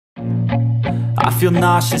I feel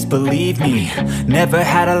nauseous, believe me. Never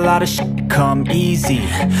had a lot of shit come easy.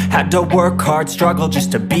 Had to work hard, struggle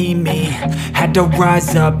just to be me. Had to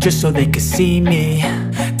rise up just so they could see me.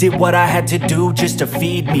 Did what I had to do just to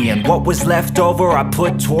feed me. And what was left over I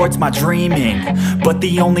put towards my dreaming. But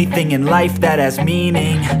the only thing in life that has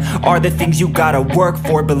meaning are the things you gotta work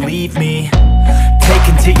for, believe me. Take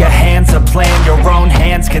into your hands a plan. Your own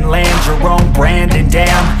hands can land your own brand. And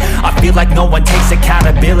damn, I feel like no one takes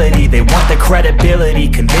accountability. They want the credibility,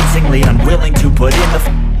 convincingly unwilling to put in the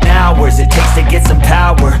hours it takes to get some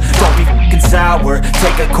power. Don't be f***ing sour.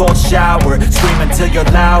 Take a cold shower. Scream until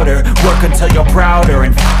you're louder. Work until you're prouder.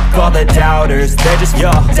 And f*** all the doubters, they're just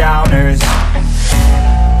your downers.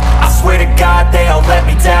 I swear to God they all let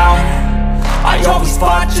me down. I always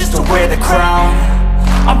fought just to wear the crown.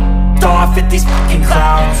 I'm off at these fucking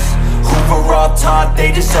clowns who were all taught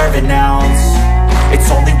they deserve an ounce. It's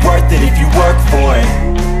only worth it if you work for it.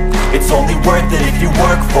 It's only worth it if you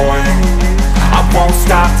work for it. I won't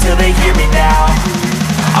stop till they hear me now.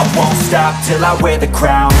 I won't stop till I wear the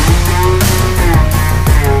crown.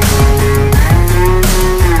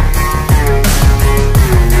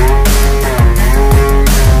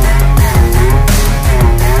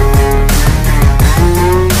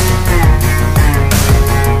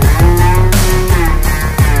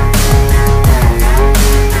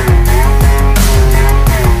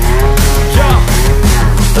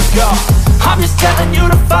 I'm just telling you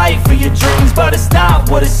to fight for your dreams, but it's not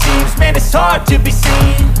what it seems. Man, it's hard to be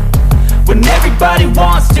seen when everybody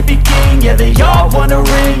wants to be king. Yeah, they all wanna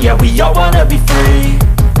ring, yeah, we all wanna be free.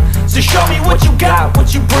 So show me what you got,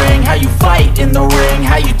 what you bring, how you fight in the ring,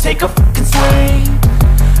 how you take a fucking swing.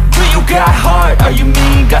 Do you got heart, are you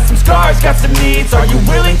mean? Got some scars, got some needs, are you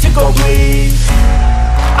willing to go bleed?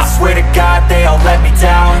 I swear to God they all let me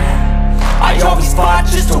down. I always fought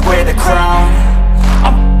just to wear the crown.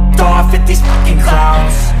 I'm off at these fucking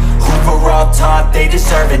clowns who were all taught they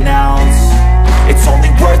deserve an ounce. It's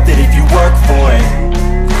only worth it if you work for it.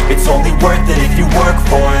 It's only worth it if you work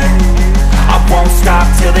for it. I won't stop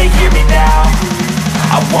till they hear me now.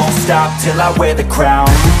 I won't stop till I wear the crown.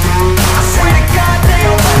 I swear to God they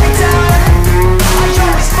all let me down. I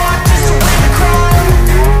always fought just to wear the crown.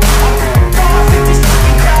 I'm off at these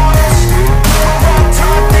fucking clowns who were all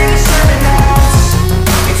taught they deserve an ounce.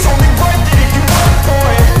 It's only worth it if you work for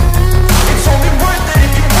it. It's only worth it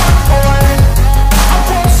if you work for it. I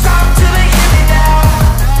won't stop till they hear me now.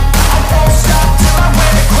 I won't stop till I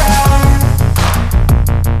wear the crown.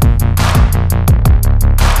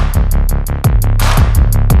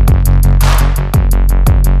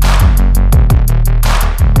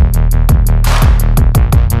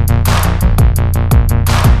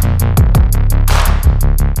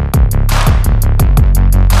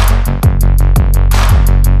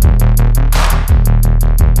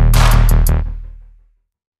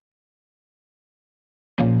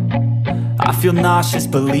 I feel nauseous,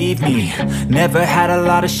 believe me. Never had a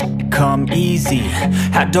lot of shit come easy.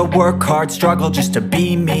 Had to work hard, struggle just to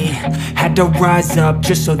be me. Had to rise up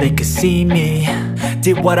just so they could see me.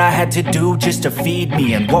 Did what I had to do just to feed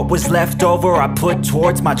me. And what was left over I put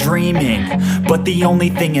towards my dreaming. But the only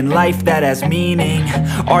thing in life that has meaning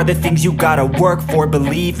are the things you gotta work for,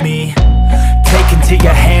 believe me. Take into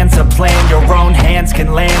your hands a plan. Your own hands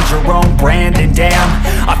can land your own brand. And damn,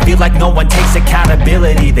 I feel like no one takes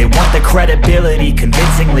accountability. They want the credibility,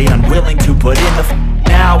 convincingly unwilling to put in the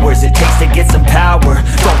hours it takes to get some power.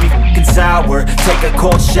 Don't be f***ing sour. Take a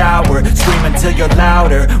cold shower. Scream until you're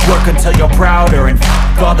louder. Work until you're prouder. And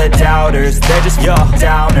f*** all the doubters, they're just your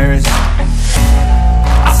downers.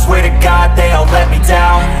 I swear to God they all let me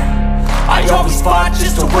down. I always fought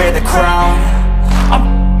just to wear the crown.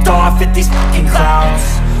 I'm off at these fucking clowns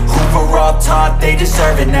who were all taught they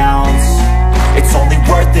deserve an ounce. It's only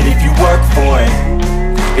worth it if you work for it.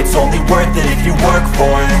 It's only worth it if you work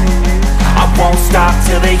for it. I won't stop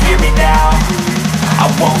till they hear me now.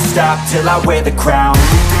 I won't stop till I wear the crown.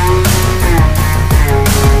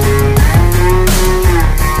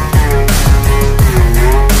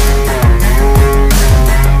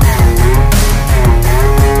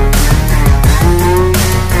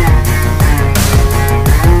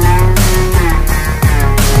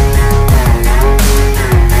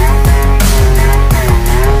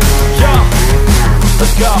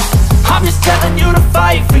 I'm just telling you to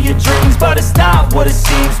fight for your dreams, but it's not what it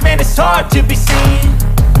seems. Man, it's hard to be seen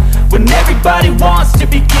when everybody wants to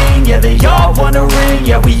be king. Yeah, they all wanna ring,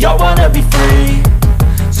 yeah, we all wanna be free.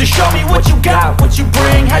 So show me what you got, what you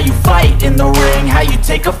bring, how you fight in the ring, how you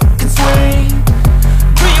take a fucking swing.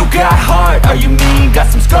 Do you got heart, are you mean?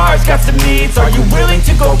 Got some scars, got some needs, are you willing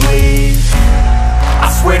to go bleed?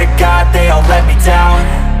 I swear to God they all let me down.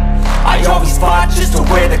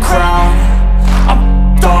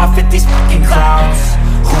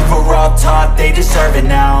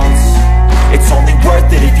 It's only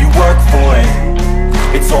worth it if you work for it.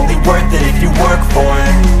 It's only worth it if you work for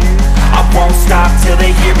it. I won't stop till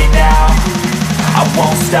they hear me now. I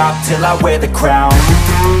won't stop till I wear the crown.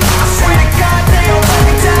 I swear to God they all let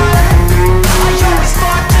me down. I always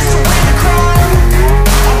fought just to win the crown.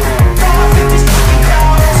 I'm off at these fucking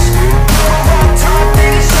crowds. You're on top, they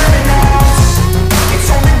deserve an ounce. It's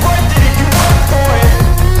only worth it if you work for it.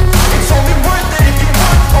 It's only worth it if you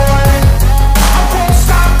work for it. I won't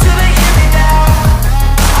stop till they hear me now.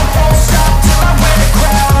 I won't stop till I wear the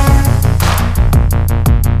crown.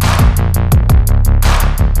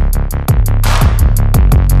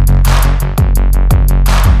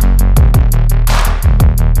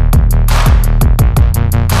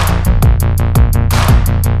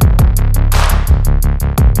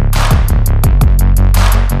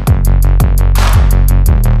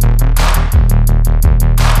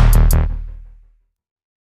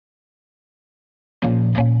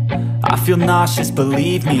 I feel nauseous,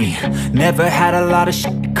 believe me. Never had a lot of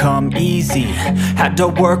shit come easy. Had to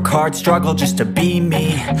work hard, struggle just to be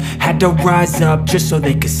me. Had to rise up just so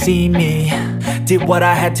they could see me. Did what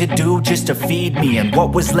I had to do just to feed me. And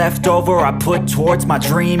what was left over I put towards my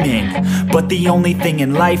dreaming. But the only thing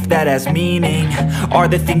in life that has meaning are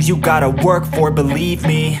the things you gotta work for, believe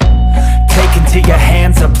me. Take into your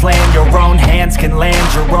hands a plan. Your own hands can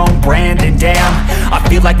land your own brand. And damn, I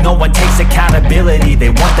feel like no one takes accountability. They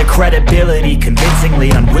want the credibility, convincingly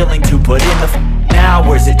unwilling to put in the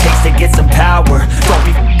hours it takes to get some power. Don't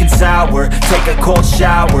be f***ing sour. Take a cold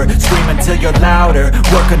shower. Scream until you're louder.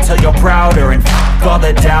 Work until you're prouder. And f*** all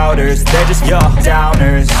the doubters, they're just your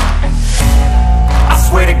downers. I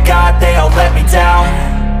swear to God they all let me down.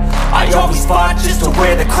 I always fought just to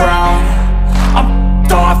wear the crown. I'm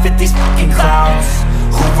off at these fucking clowns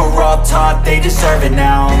who were all taught they deserve an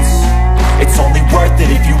ounce. It's only worth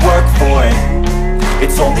it if you work for it.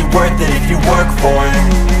 It's only worth it if you work for it.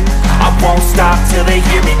 I won't stop till they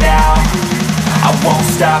hear me now. I won't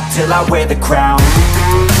stop till I wear the crown.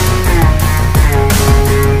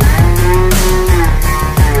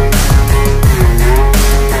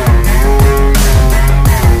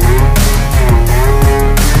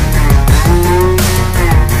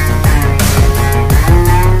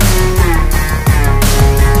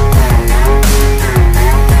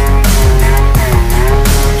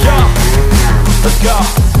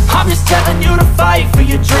 I'm just telling you to fight for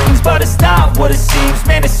your dreams, but it's not what it seems.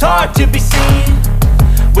 Man, it's hard to be seen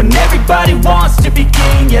when everybody wants to be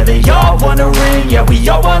king. Yeah, they all wanna ring, yeah, we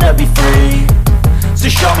all wanna be free. So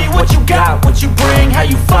show me what you got, what you bring, how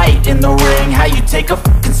you fight in the ring, how you take a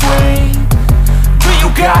fucking swing. Do you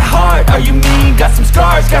got heart, are you mean? Got some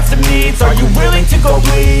scars, got some needs, are you willing to go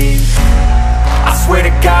bleed? I swear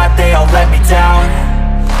to God they all let me down.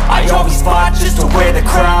 I always fought just to wear the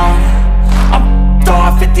crown. I'm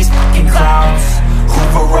off at these fucking clowns who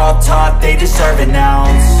were all taught they deserve an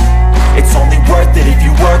ounce. It's only worth it if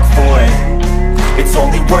you work for it. It's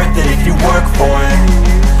only worth it if you work for it.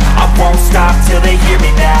 I won't stop till they hear me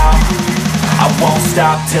now. I won't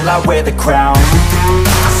stop till I wear the crown.